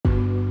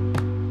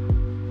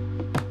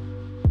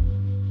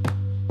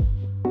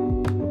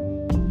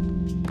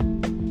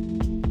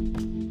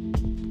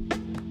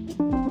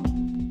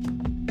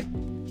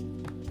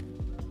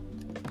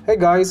Hey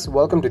guys,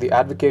 welcome to the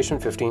Advocation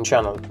 15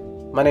 channel.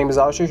 My name is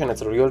Ashish and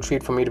it's a real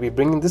treat for me to be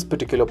bringing this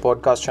particular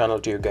podcast channel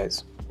to you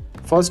guys.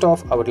 First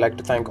off, I would like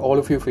to thank all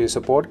of you for your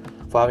support,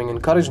 for having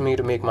encouraged me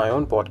to make my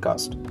own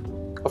podcast.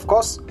 Of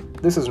course,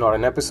 this is not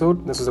an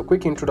episode, this is a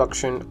quick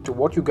introduction to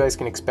what you guys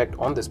can expect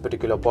on this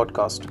particular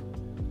podcast.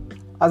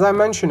 As I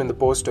mentioned in the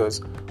posters,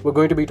 we're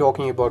going to be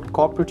talking about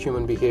corporate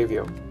human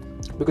behavior,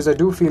 because I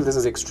do feel this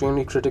is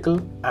extremely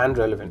critical and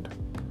relevant.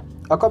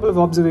 A couple of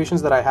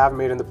observations that I have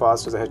made in the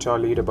past as a HR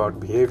lead about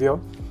behavior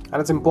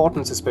and its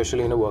importance,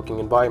 especially in a working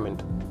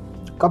environment.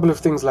 A couple of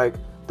things like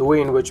the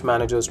way in which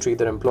managers treat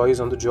their employees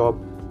on the job,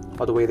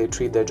 or the way they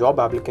treat their job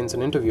applicants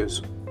in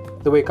interviews,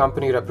 the way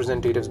company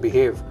representatives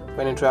behave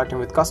when interacting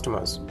with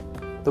customers,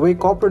 the way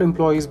corporate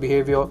employees'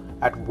 behavior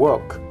at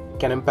work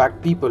can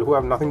impact people who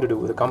have nothing to do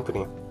with the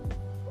company.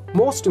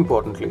 Most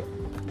importantly,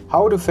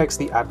 how it affects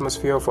the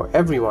atmosphere for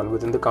everyone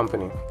within the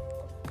company.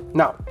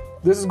 Now,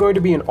 this is going to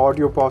be an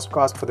audio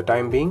podcast for the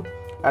time being,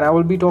 and I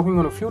will be talking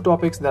on a few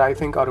topics that I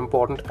think are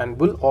important and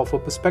will offer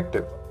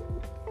perspective.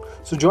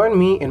 So join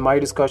me in my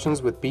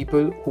discussions with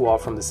people who are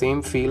from the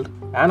same field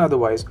and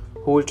otherwise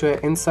who will share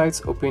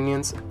insights,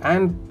 opinions,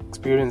 and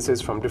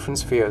experiences from different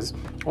spheres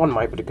on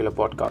my particular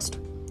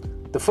podcast.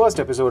 The first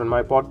episode in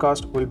my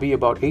podcast will be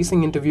about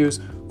acing interviews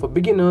for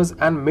beginners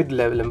and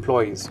mid-level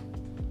employees.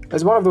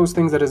 It's one of those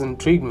things that has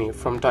intrigued me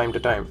from time to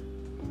time.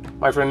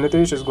 My friend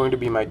Nitesh is going to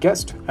be my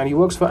guest, and he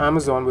works for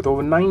Amazon with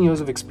over 9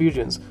 years of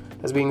experience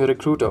as being a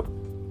recruiter.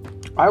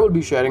 I will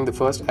be sharing the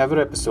first ever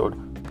episode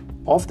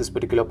of this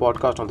particular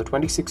podcast on the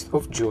 26th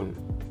of June.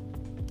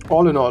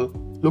 All in all,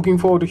 looking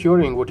forward to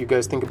hearing what you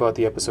guys think about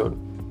the episode.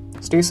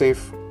 Stay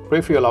safe, pray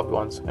for your loved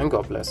ones, and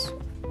God bless.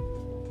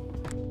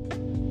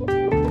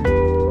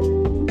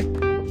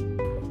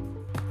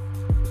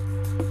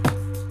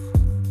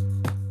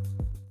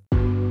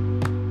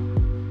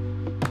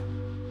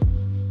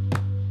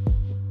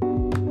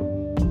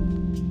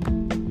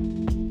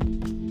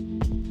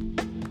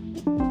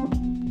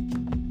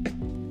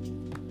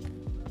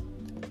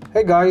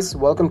 Hey guys,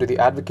 welcome to the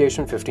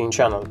Advocation 15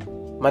 channel.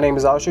 My name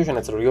is Ashish and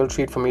it's a real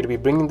treat for me to be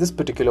bringing this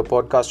particular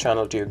podcast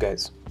channel to you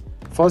guys.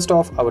 First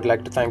off, I would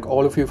like to thank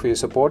all of you for your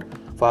support,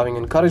 for having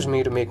encouraged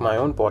me to make my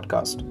own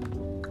podcast.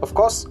 Of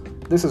course,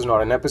 this is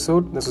not an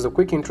episode, this is a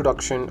quick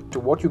introduction to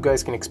what you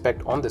guys can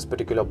expect on this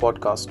particular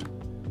podcast.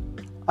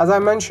 As I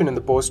mentioned in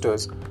the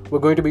posters, we're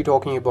going to be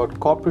talking about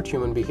corporate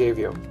human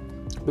behavior,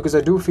 because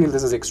I do feel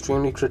this is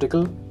extremely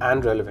critical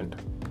and relevant.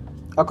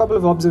 A couple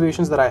of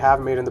observations that I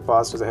have made in the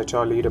past as a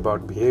HR lead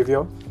about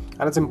behavior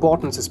and its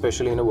importance,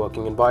 especially in a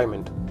working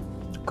environment.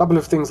 A couple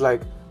of things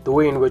like the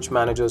way in which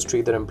managers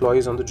treat their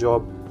employees on the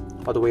job,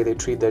 or the way they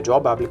treat their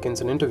job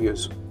applicants in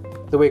interviews,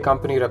 the way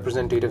company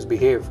representatives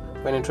behave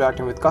when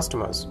interacting with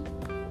customers,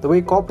 the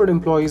way corporate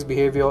employees'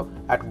 behavior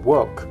at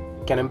work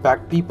can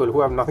impact people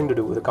who have nothing to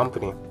do with the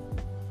company.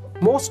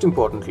 Most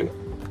importantly,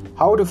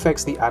 how it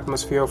affects the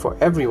atmosphere for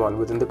everyone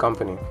within the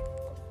company.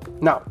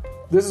 Now,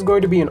 this is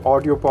going to be an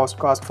audio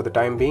podcast for the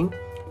time being,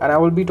 and I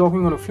will be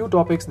talking on a few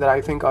topics that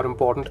I think are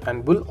important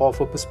and will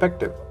offer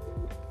perspective.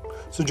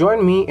 So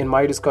join me in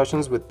my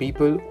discussions with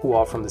people who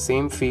are from the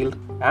same field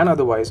and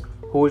otherwise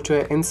who will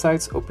share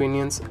insights,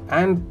 opinions,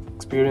 and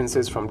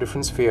experiences from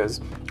different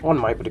spheres on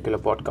my particular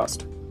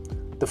podcast.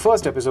 The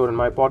first episode in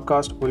my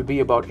podcast will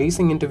be about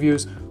acing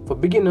interviews for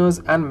beginners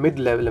and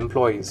mid-level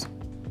employees.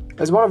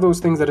 It's one of those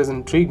things that has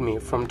intrigued me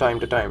from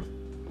time to time.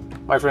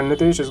 My friend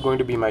Nitesh is going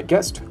to be my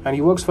guest, and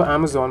he works for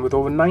Amazon with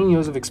over 9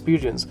 years of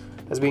experience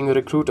as being a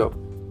recruiter.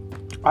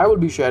 I will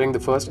be sharing the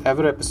first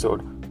ever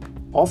episode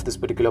of this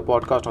particular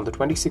podcast on the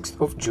 26th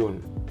of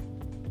June.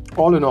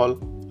 All in all,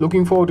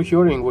 looking forward to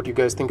hearing what you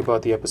guys think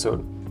about the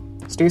episode.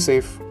 Stay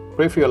safe,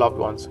 pray for your loved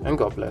ones, and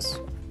God bless.